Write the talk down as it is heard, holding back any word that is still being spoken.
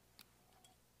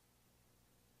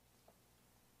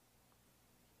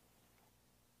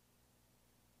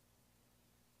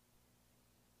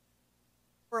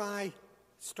Before I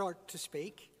start to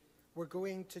speak, we're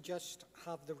going to just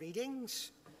have the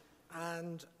readings,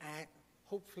 and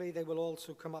hopefully they will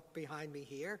also come up behind me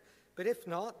here. But if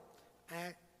not,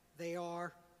 they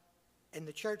are in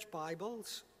the church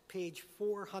Bibles, page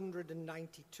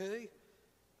 492,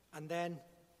 and then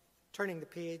turning the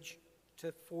page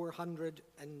to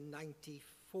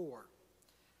 494.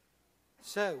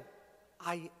 So,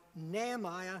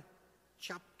 Nehemiah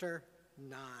chapter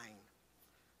 9.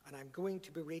 And I'm going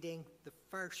to be reading the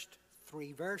first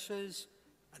 3 verses,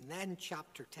 and then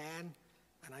chapter 10,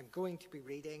 and I'm going to be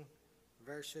reading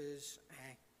verses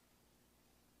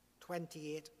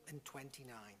 28 and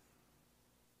 29.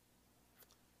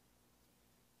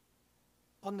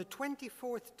 On the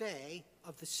 24th day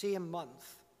of the same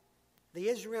month, the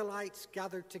Israelites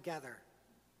gathered together,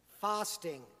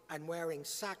 fasting and wearing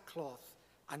sackcloth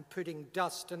and putting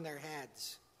dust on their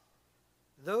heads.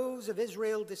 Those of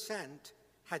Israel descent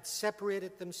had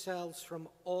separated themselves from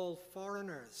all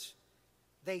foreigners.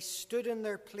 They stood in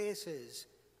their places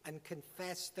and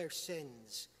confessed their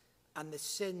sins and the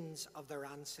sins of their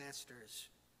ancestors.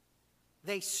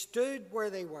 They stood where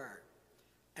they were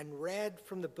and read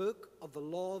from the book of the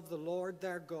law of the Lord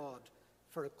their God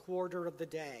for a quarter of the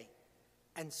day,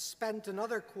 and spent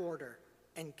another quarter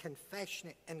in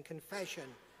confession and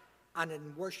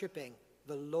in worshipping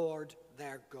the Lord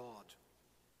their God.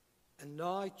 And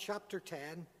now, chapter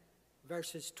 10,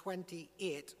 verses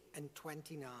 28 and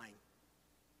 29.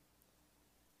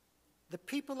 The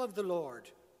people of the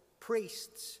Lord,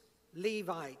 priests,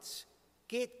 Levites,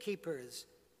 gatekeepers,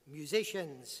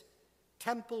 musicians,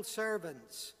 temple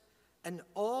servants, and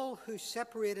all who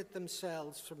separated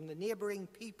themselves from the neighboring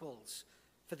peoples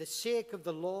for the sake of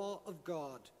the law of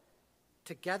God,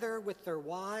 together with their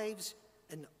wives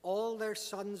and all their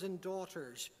sons and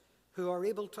daughters who are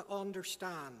able to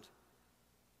understand,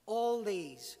 all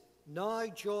these now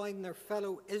join their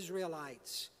fellow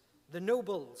Israelites, the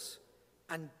nobles,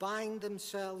 and bind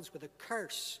themselves with a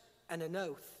curse and an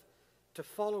oath to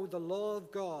follow the law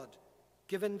of God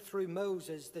given through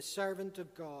Moses, the servant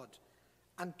of God,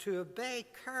 and to obey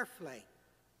carefully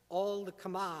all the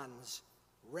commands,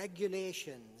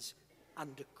 regulations,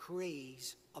 and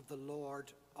decrees of the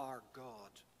Lord our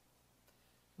God.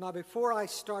 Now, before I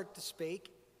start to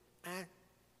speak,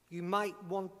 you might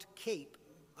want to keep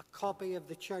a copy of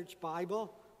the church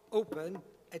Bible open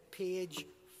at page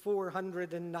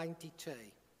 492.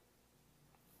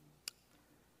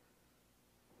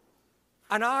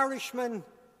 An Irishman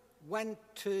went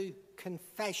to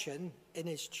confession in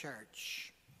his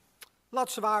church.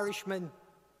 Lots of Irishmen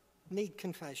need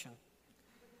confession.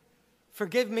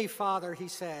 "Forgive me, Father," he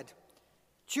said.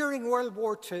 "During World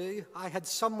War II, I had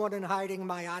someone in hiding in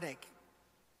my attic."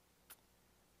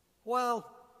 "Well,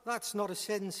 that's not a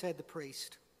sin," said the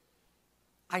priest.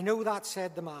 "I know that,"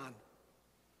 said the man,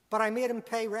 "but I made him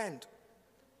pay rent."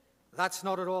 "That's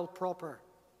not at all proper,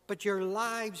 but your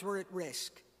lives were at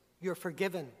risk. You're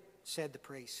forgiven," said the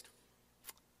priest.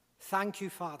 "Thank you,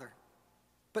 Father.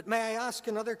 But may I ask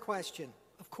another question?"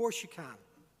 "Of course you can."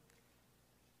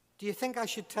 "Do you think I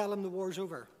should tell him the war's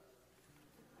over?"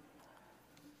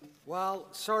 "Well,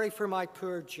 sorry for my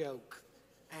poor joke.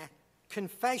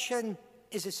 Confession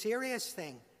is a serious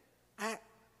thing.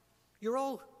 You're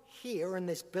all here in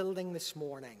this building this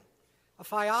morning.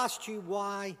 If I asked you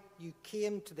why you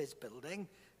came to this building,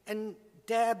 and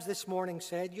Debs this morning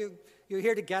said you're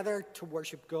here together to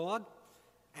worship God,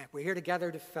 we're here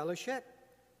together to fellowship,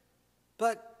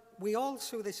 but we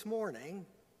also this morning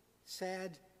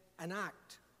said an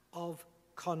act of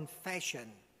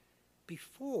confession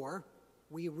before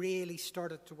we really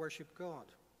started to worship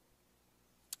God.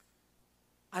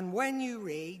 And when you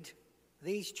read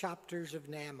these chapters of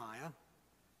Nehemiah,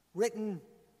 written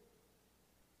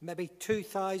maybe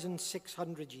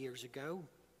 2,600 years ago,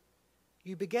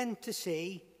 you begin to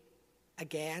see,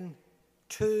 again,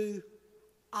 2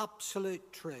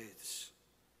 absolute truths.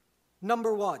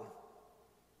 Number 1,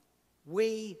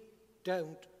 we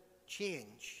don't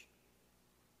change.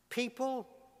 People,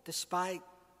 despite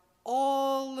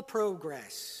all the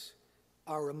progress,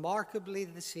 are remarkably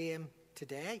the same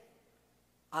today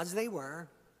as they were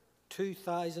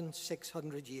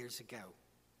 2,600 years ago.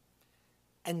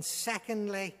 And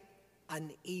secondly,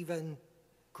 an even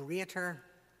greater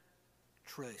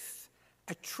truth,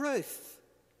 a truth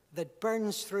that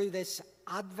burns through this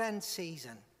Advent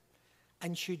season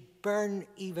and should burn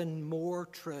even more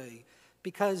true,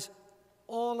 because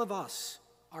all of us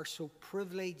are so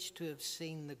privileged to have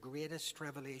seen the greatest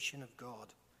revelation of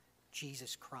God,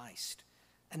 Jesus Christ.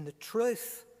 And the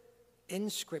truth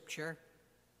in Scripture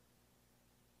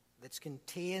that's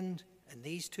contained in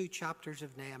these 2 chapters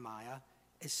of Nehemiah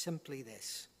is simply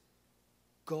this: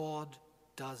 God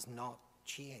does not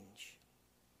change.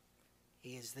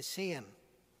 He is the same.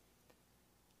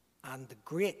 And the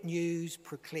great news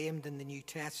proclaimed in the New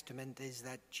Testament is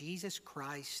that Jesus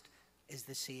Christ is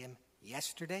the same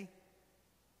yesterday,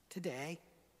 today,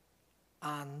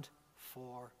 and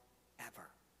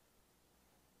forever.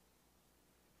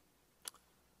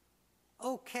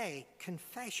 Okay,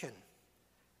 confession.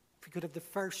 If we could have the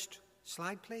first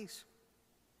slide, please.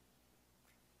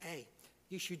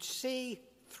 You should see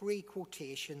 3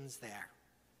 quotations there.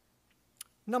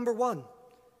 Number 1,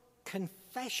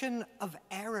 confession of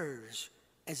errors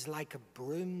is like a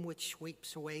broom which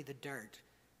sweeps away the dirt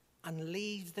and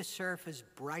leaves the surface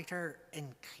brighter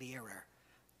and clearer.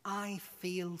 I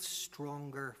feel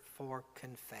stronger for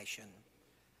confession.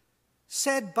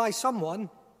 Said by someone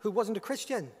who wasn't a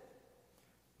Christian,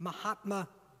 Mahatma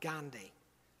Gandhi,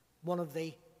 one of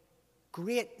the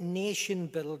great nation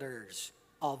builders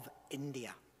of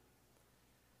India.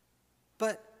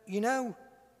 But,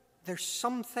 there's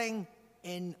something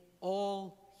in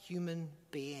all human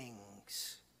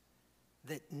beings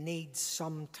that needs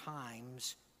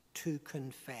sometimes to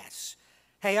confess.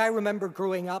 Hey, I remember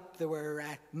growing up, there were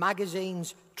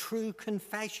magazines, True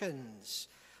Confessions.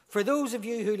 For those of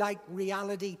you who like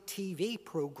reality TV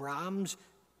programs,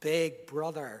 Big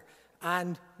Brother.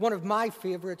 And one of my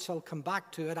favorites, I'll come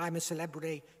back to it, I'm a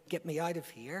Celebrity, Get Me Out of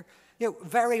Here.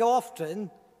 Very often,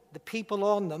 the people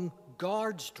on them,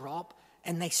 guards drop,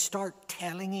 and they start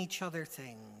telling each other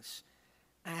things,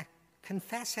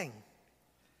 confessing.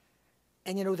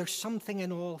 And there's something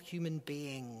in all human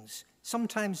beings,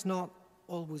 sometimes not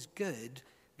always good,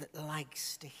 that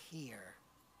likes to hear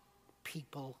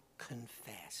people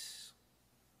confess.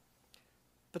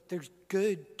 But there's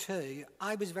good too.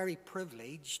 I was very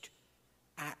privileged.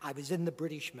 I was in the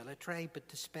British military, but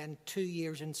to spend 2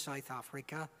 years in South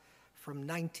Africa from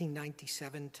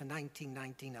 1997 to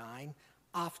 1999,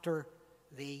 after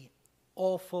the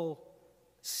awful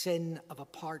sin of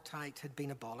apartheid had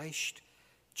been abolished,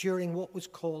 during what was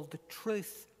called the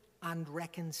Truth and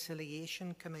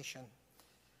Reconciliation Commission.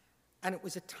 And it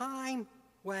was a time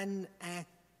when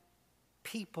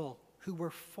people who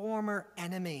were former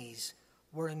enemies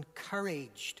were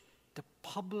encouraged to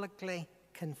publicly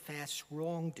confess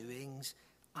wrongdoings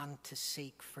and to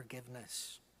seek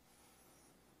forgiveness.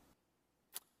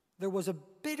 There was a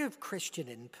bit of Christian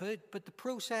input, but the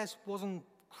process wasn't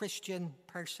Christian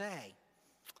per se.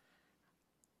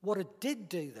 What it did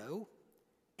do, though,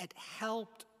 it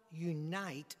helped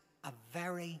unite a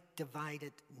very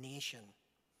divided nation.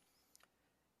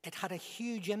 It had a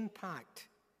huge impact.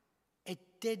 It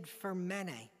did for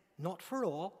many, not for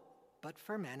all, but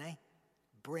for many,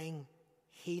 bring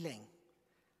healing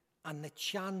and the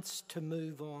chance to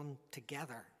move on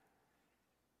together.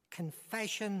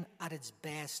 Confession at its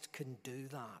best can do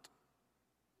that.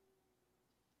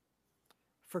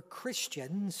 For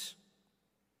Christians,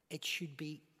 it should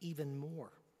be even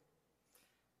more.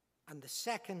 And the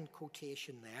second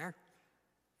quotation there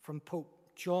from Pope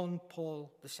John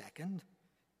Paul II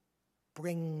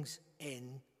brings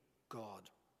in God.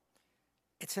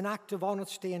 It's an act of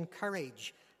honesty and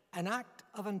courage, an act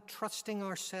of entrusting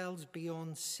ourselves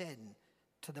beyond sin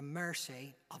to the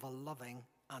mercy of a loving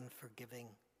and forgiving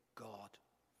God.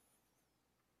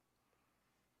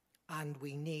 And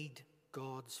we need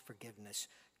God's forgiveness.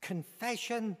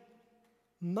 Confession,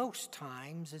 most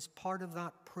times, is part of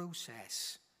that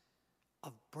process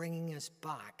of bringing us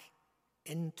back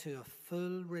into a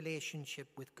full relationship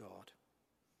with God.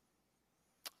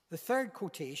 The third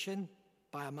quotation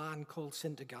by a man called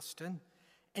St. Augustine: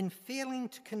 "In failing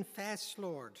to confess,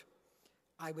 Lord,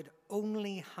 I would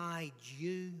only hide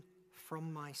you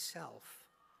from myself,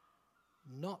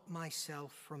 not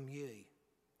myself from you."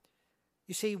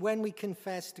 You see, when we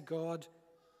confess to God,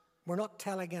 we're not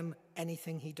telling him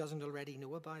anything he doesn't already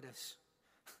know about us.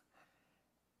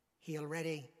 He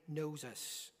already knows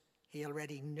us. He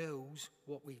already knows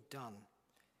what we've done.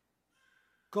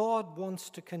 God wants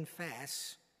to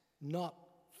confess not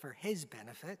for his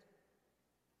benefit,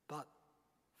 but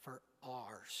for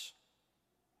ours.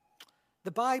 The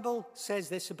Bible says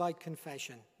this about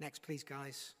confession. Next, please,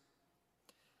 guys.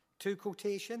 2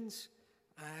 quotations,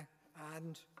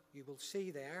 and you will see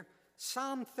there.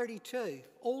 Psalm 32,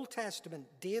 Old Testament,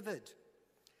 David.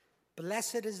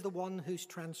 "Blessed is the one whose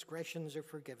transgressions are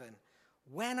forgiven.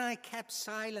 When I kept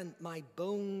silent, my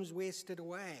bones wasted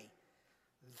away.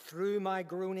 Through my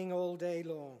groaning all day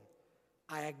long,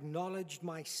 I acknowledged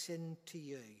my sin to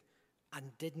you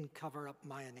and didn't cover up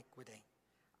my iniquity.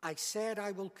 I said,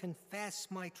 I will confess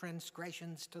my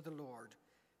transgressions to the Lord,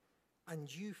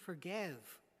 and you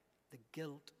forgive the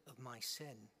guilt of my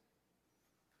sin."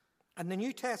 and the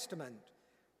New Testament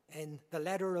in the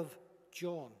letter of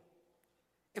John.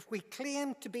 If we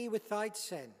claim to be without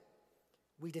sin,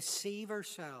 we deceive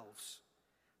ourselves,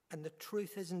 and the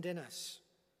truth isn't in us.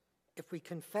 If we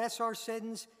confess our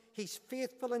sins, he's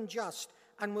faithful and just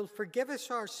and will forgive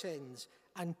us our sins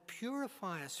and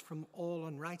purify us from all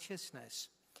unrighteousness.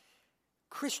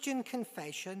 Christian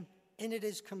confession, in it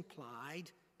is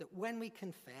complied that when we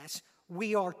confess,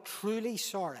 we are truly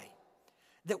sorry,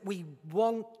 that we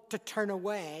want to turn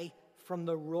away from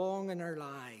the wrong in our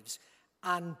lives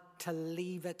and to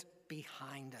leave it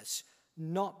behind us,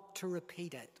 not to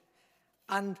repeat it.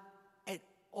 And it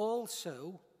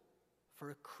also, for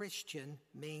a Christian,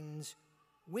 means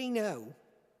we know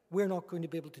we're not going to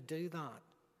be able to do that.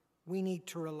 We need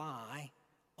to rely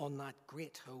on that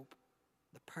great hope,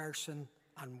 the person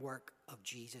and work of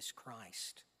Jesus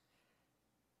Christ.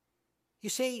 You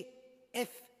see, if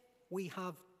we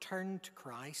have turned to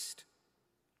Christ,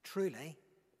 truly,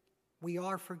 we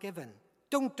are forgiven.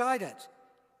 Don't doubt it.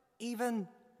 Even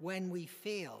when we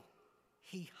fail,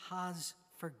 he has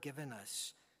forgiven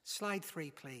us. Slide 3,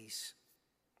 please.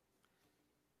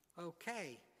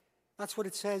 Okay, that's what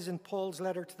it says in Paul's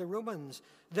letter to the Romans.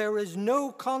 There is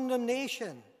no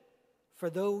condemnation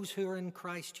for those who are in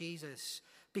Christ Jesus,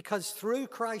 because through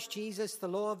Christ Jesus, the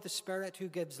law of the Spirit who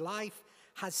gives life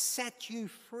has set you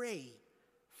free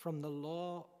from the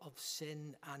law of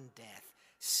sin and death.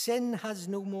 Sin has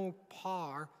no more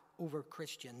power over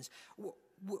Christians.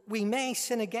 We may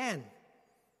sin again,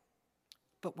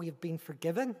 but we have been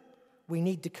forgiven. We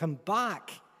need to come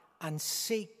back and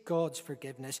seek God's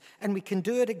forgiveness, and we can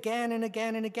do it again and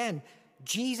again and again.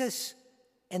 Jesus,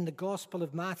 in the Gospel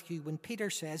of Matthew, when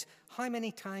Peter says, "How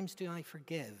many times do I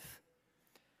forgive?"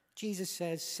 Jesus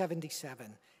says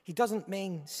 77. He doesn't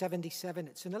mean 77.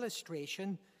 It's an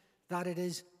illustration that it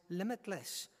is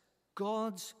limitless.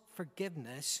 God's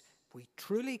forgiveness, if we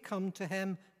truly come to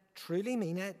him, truly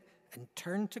mean it, and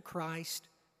turn to Christ,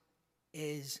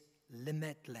 is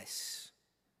limitless.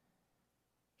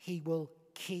 He will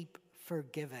keep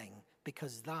forgiving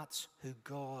because that's who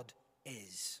God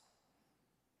is.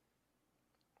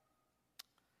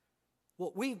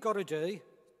 What we've got to do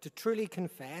to truly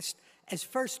confess is,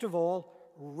 first of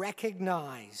all,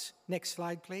 recognize. Next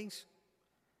slide, please.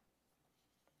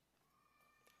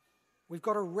 We've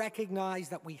got to recognize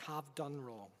that we have done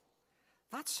wrong.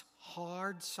 That's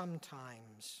hard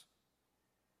sometimes.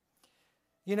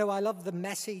 You know, I love the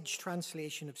Message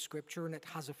translation of Scripture, and it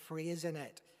has a phrase in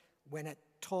it when it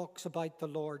talks about the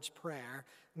Lord's Prayer.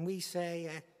 And we say,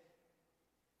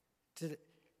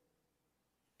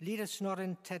 lead us not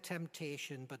into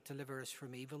temptation, but deliver us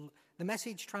from evil. The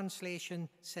Message translation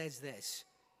says this: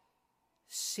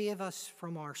 save us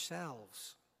from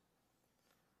ourselves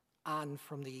and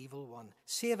from the evil one.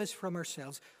 Save us from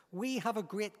ourselves. We have a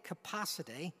great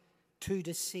capacity to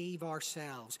deceive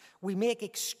ourselves. We make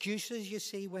excuses, you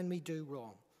see, when we do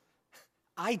wrong.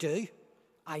 I do.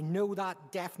 I know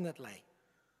that definitely.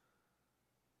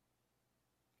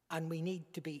 And we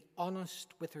need to be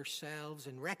honest with ourselves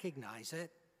and recognize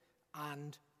it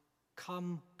and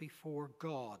come before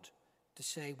God to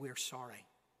say we're sorry.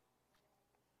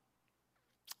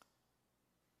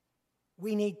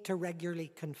 We need to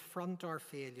regularly confront our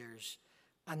failures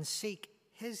and seek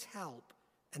his help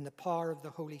in the power of the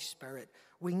Holy Spirit.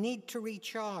 We need to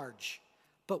recharge,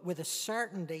 but with a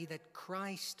certainty that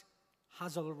Christ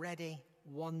has already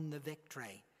won the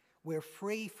victory. We're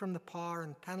free from the power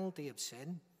and penalty of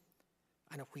sin,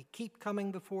 and if we keep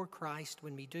coming before Christ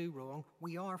when we do wrong,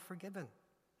 we are forgiven.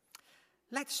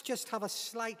 Let's just have a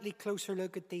slightly closer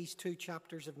look at these 2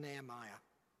 chapters of Nehemiah.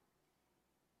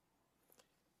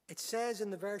 It says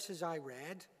in the verses I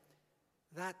read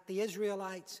that the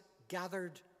Israelites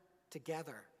gathered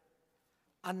together,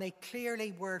 and they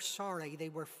clearly were sorry. They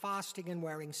were fasting and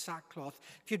wearing sackcloth.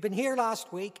 If you'd been here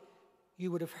last week,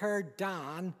 you would have heard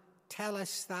Dan tell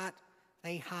us that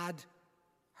they had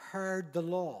heard the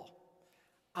law.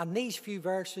 And these few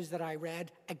verses that I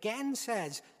read again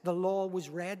says the law was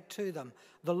read to them.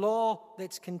 The law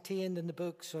that's contained in the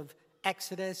books of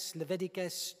Exodus,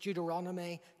 Leviticus,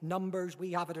 Deuteronomy, Numbers,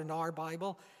 we have it in our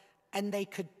Bible. And they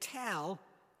could tell,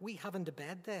 we haven't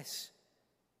obeyed this.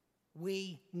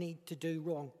 We need to do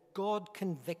wrong. God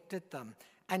convicted them.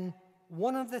 And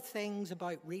one of the things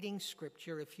about reading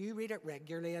Scripture, if you read it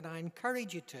regularly, and I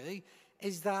encourage you to,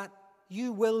 is that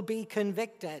you will be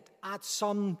convicted at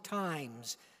some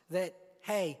times that,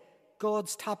 hey,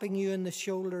 God's tapping you in the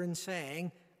shoulder and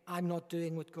saying, I'm not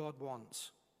doing what God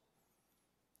wants.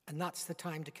 And that's the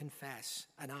time to confess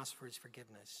and ask for his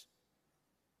forgiveness.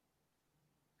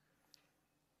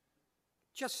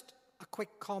 Just a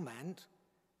quick comment.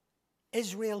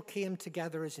 Israel came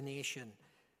together as a nation.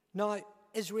 Now,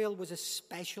 Israel was a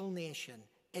special nation.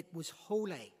 It was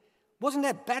holy. Wasn't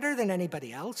it better than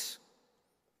anybody else?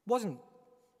 Wasn't.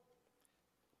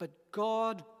 But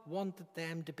God wanted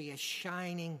them to be a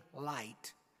shining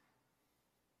light.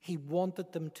 He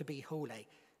wanted them to be holy.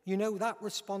 You know, that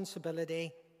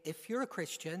responsibility, if you're a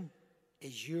Christian,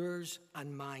 is yours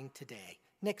and mine today.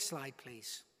 Next slide,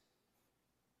 please.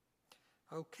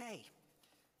 Okay.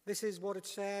 This is what it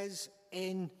says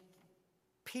in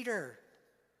Peter,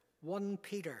 1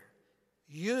 Peter.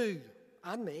 You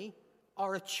and me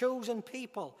are a chosen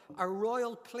people, a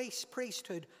royal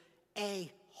priesthood,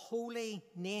 a holy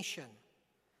nation,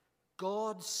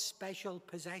 God's special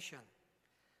possession.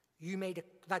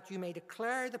 That you may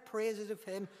declare the praises of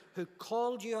him who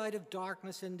called you out of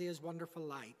darkness into his wonderful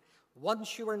light.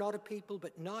 Once you were not a people,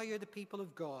 but now you're the people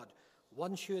of God.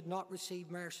 Once you had not received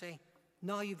mercy,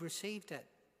 now you've received it.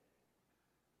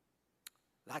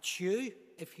 That's you,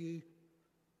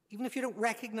 even if you don't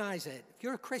recognize it. If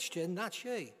you're a Christian, that's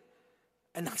you.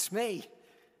 And that's me.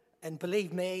 And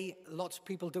believe me, lots of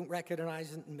people don't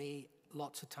recognize it in me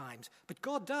lots of times. But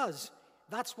God does.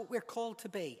 That's what we're called to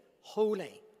be.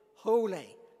 Holy,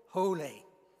 holy, holy.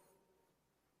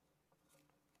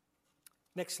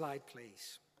 Next slide,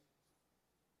 please.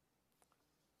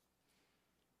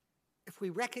 If we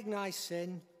recognize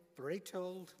sin, already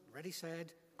told, already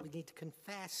said, we need to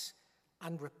confess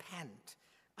and repent.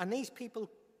 And these people,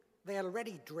 they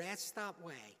already dressed that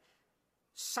way.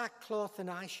 Sackcloth and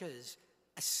ashes,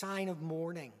 a sign of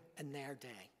mourning in their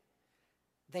day.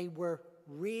 They were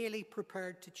really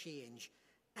prepared to change.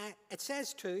 It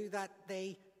says too that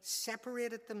they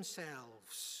separated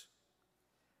themselves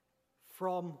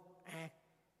from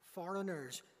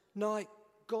foreigners. Now,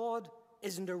 God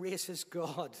isn't a racist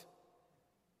God.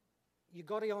 You've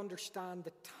got to understand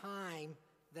the time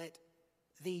that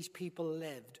these people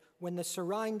lived, when the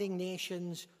surrounding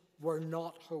nations were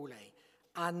not holy,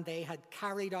 and they had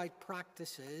carried out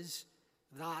practices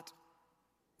that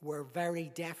were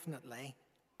very definitely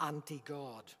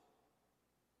anti-God.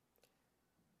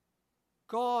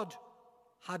 God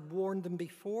had warned them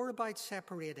before about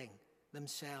separating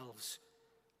themselves,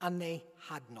 and they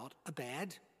had not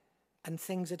obeyed, and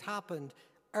things had happened.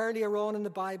 Earlier on in the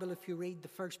Bible, if you read the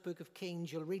first book of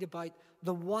Kings, you'll read about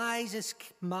the wisest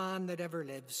man that ever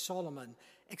lived, Solomon.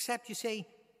 Except, you see,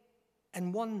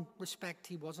 in one respect,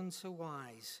 he wasn't so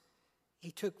wise.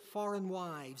 He took foreign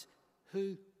wives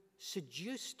who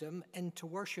seduced him into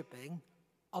worshipping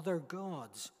other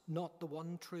gods, not the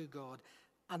one true God.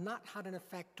 And that had an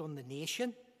effect on the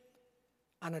nation,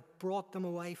 and it brought them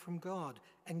away from God.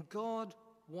 And God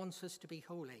wants us to be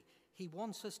holy. He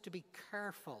wants us to be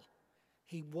careful.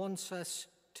 He wants us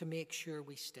to make sure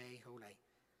we stay holy.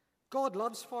 God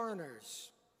loves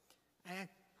foreigners.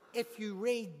 If you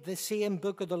read the same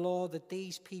book of the law that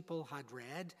these people had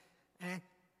read,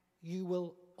 you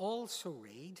will also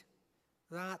read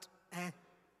that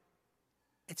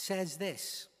it says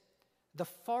this: the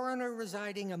foreigner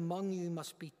residing among you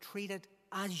must be treated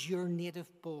as your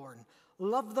native born.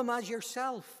 Love them as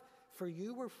yourself, for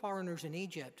you were foreigners in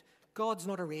Egypt. God's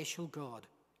not a racial God.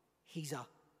 He's a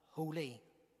holy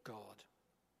God.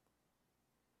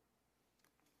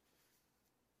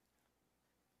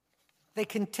 They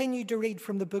continued to read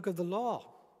from the book of the law,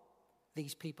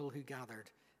 these people who gathered,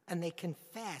 and they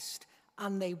confessed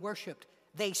and they worshipped.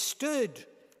 They stood.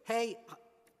 Hey,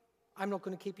 I'm not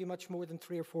going to keep you much more than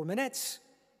 3 or 4 minutes,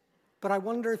 but I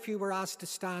wonder if you were asked to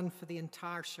stand for the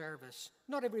entire service.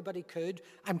 Not everybody could.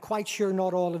 I'm quite sure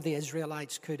not all of the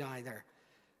Israelites could either.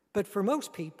 But for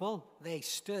most people, they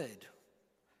stood.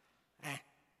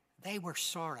 They were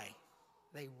sorry.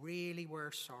 They really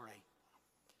were sorry.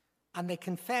 And they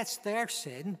confessed their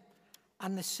sin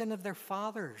and the sin of their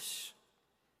fathers.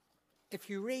 If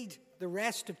you read the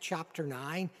rest of chapter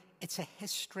 9, it's a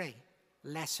history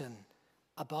lesson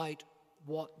about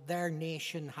what their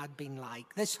nation had been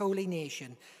like, this holy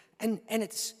nation. And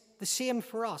it's the same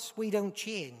for us. We don't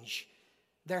change.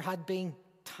 There had been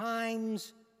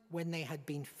times when they had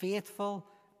been faithful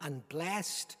and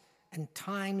blessed, and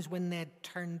times when they'd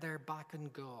turned their back on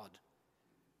God.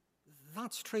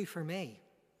 That's true for me.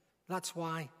 That's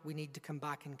why we need to come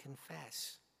back and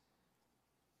confess.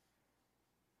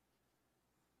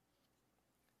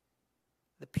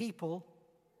 The people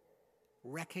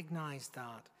recognized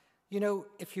that. You know,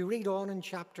 if you read on in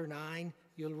chapter 9,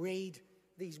 you'll read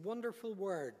these wonderful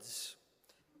words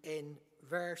in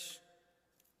verse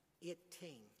 18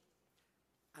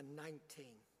 and 19.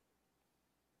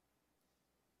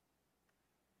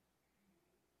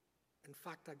 In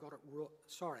fact, I got it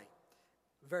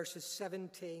verses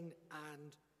 17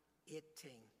 and 18.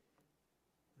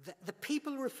 The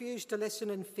people refused to listen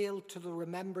and failed to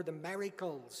remember the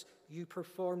miracles you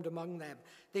performed among them.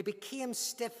 They became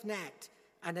stiff-necked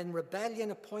and in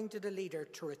rebellion appointed a leader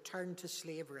to return to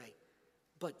slavery.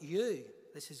 But you,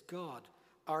 this is God,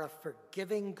 are a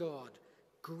forgiving God,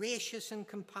 gracious and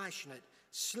compassionate,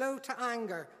 slow to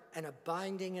anger and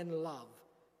abounding in love.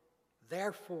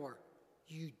 Therefore,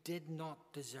 you did not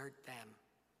desert them.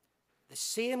 The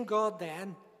same God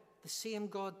then, the same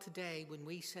God today when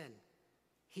we sin,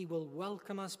 he will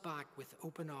welcome us back with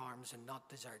open arms and not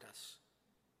desert us.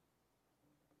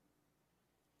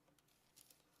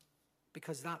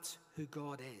 Because that's who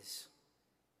God is.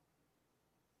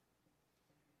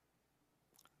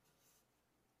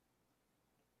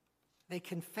 They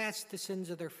confessed the sins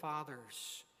of their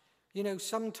fathers. You know,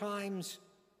 sometimes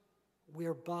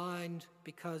we're bound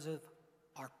because of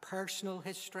our personal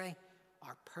history,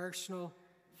 our personal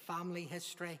family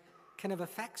history can have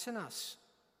effects on us.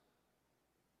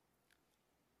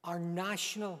 Our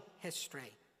national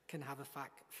history can have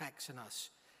effects on us.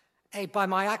 Hey, by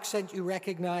my accent, you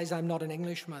recognize I'm not an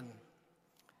Englishman.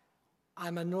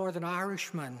 I'm a Northern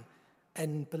Irishman,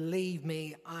 and believe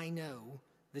me, I know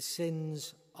the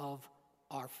sins of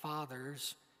our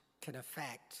fathers can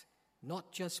affect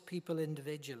not just people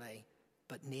individually,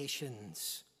 but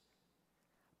nations.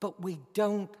 But we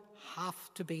don't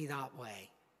have to be that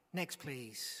way. Next,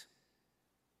 please.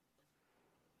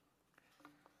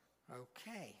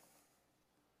 Okay.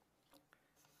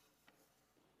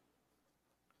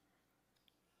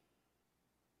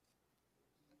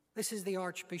 This is the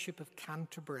Archbishop of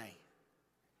Canterbury,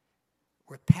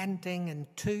 repenting in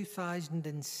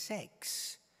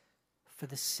 2006 for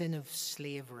the sin of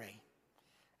slavery.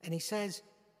 And he says,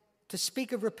 to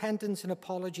speak of repentance and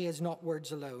apology is not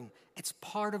words alone. It's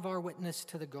part of our witness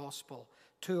to the gospel.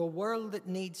 To a world that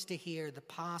needs to hear, the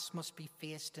past must be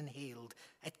faced and healed.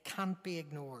 It can't be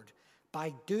ignored.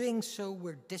 By doing so,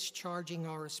 we're discharging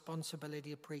our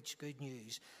responsibility to preach good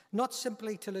news, not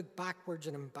simply to look backwards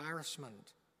in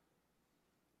embarrassment,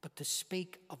 but to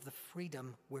speak of the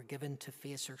freedom we're given to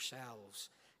face ourselves,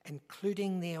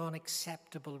 including the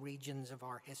unacceptable regions of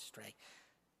our history.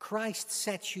 Christ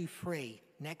sets you free.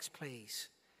 Next, please.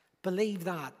 Believe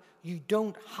that. You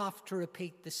don't have to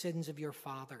repeat the sins of your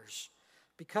fathers,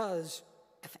 because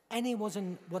if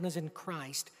anyone is in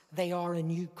Christ, they are a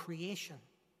new creation.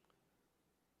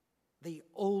 The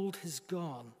old has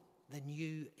gone, the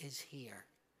new is here.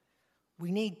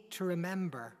 We need to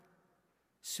remember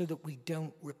so that we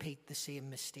don't repeat the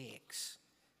same mistakes,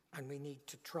 and we need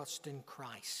to trust in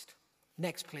Christ.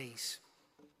 Next, please.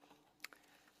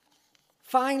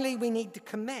 Finally, we need to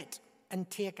commit and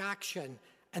take action,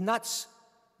 and that's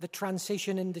the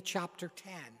transition into chapter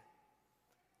 10.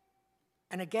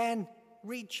 And again,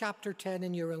 read chapter 10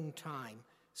 in your own time.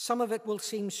 Some of it will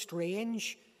seem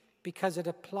strange because it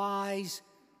applies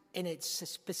in its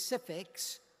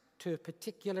specifics to a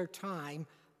particular time,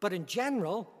 but in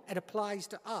general, it applies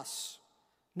to us.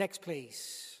 Next,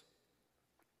 please.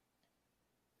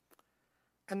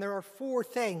 And there are 4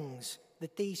 things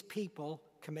that these people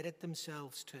committed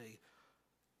themselves to.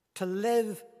 To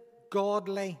live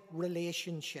godly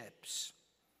relationships.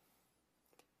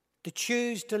 To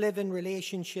choose to live in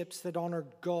relationships that honor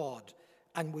God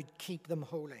and would keep them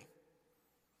holy.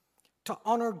 To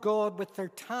honor God with their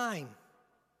time.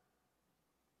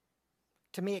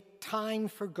 To make time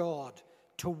for God.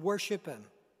 To worship him.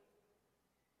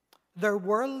 Their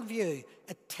worldview,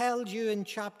 it tells you in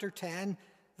chapter 10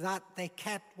 that they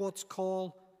kept what's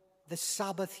called the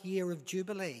Sabbath year of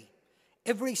Jubilee.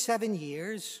 Every 7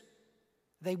 years,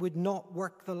 they would not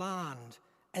work the land,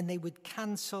 and they would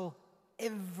cancel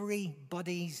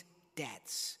everybody's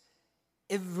debts.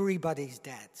 Everybody's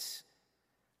debts.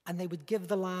 And they would give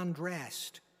the land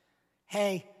rest.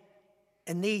 Hey,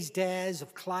 in these days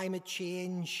of climate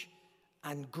change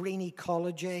and green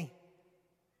ecology,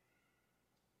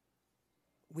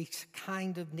 we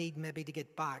kind of need maybe to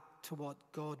get back to what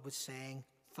God was saying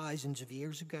thousands of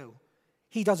years ago.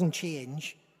 He doesn't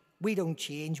change. We don't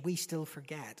change. We still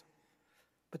forget.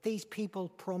 But these people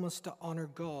promised to honor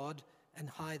God and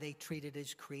how they treated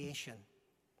his creation.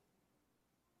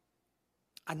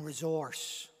 And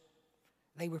resource.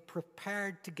 They were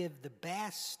prepared to give the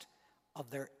best of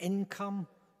their income,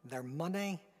 their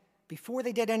money. Before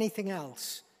they did anything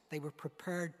else, they were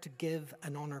prepared to give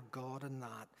and honor God in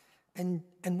that.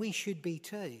 And we should be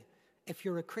too. If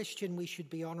you're a Christian, we should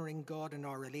be honoring God in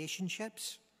our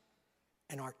relationships,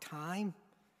 in our time,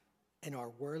 in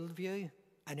our worldview,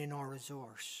 and in our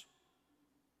resource.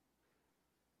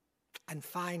 And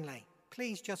finally,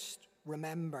 please just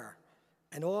remember,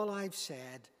 in all I've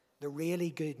said, the really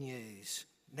good news.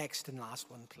 Next and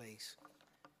last one, please.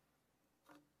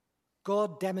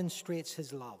 God demonstrates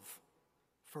his love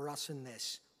for us in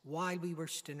this. While we were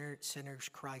sinners,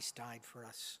 Christ died for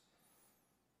us.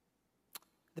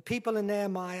 The people in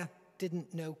Nehemiah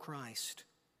didn't know Christ.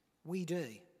 We do.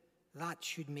 That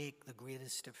should make the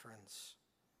greatest difference.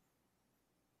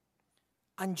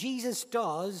 And Jesus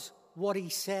does what he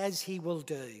says he will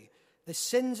do. The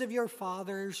sins of your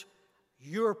fathers,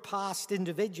 your past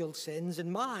individual sins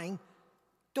and mine,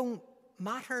 don't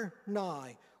matter now.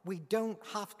 We don't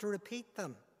have to repeat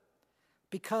them.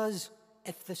 Because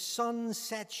if the Son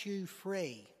sets you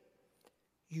free,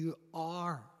 you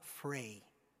are free.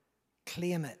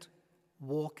 Claim it.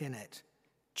 Walk in it.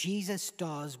 Jesus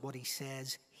does what he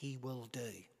says he will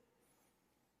do.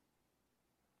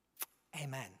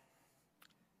 Amen.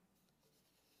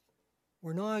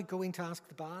 We're now going to ask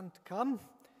the band to come,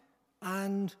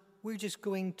 and we're just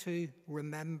going to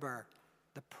remember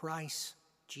the price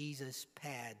Jesus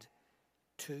paid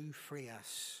to free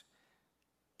us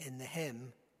in the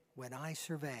hymn, When I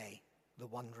Survey the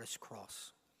Wondrous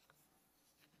Cross.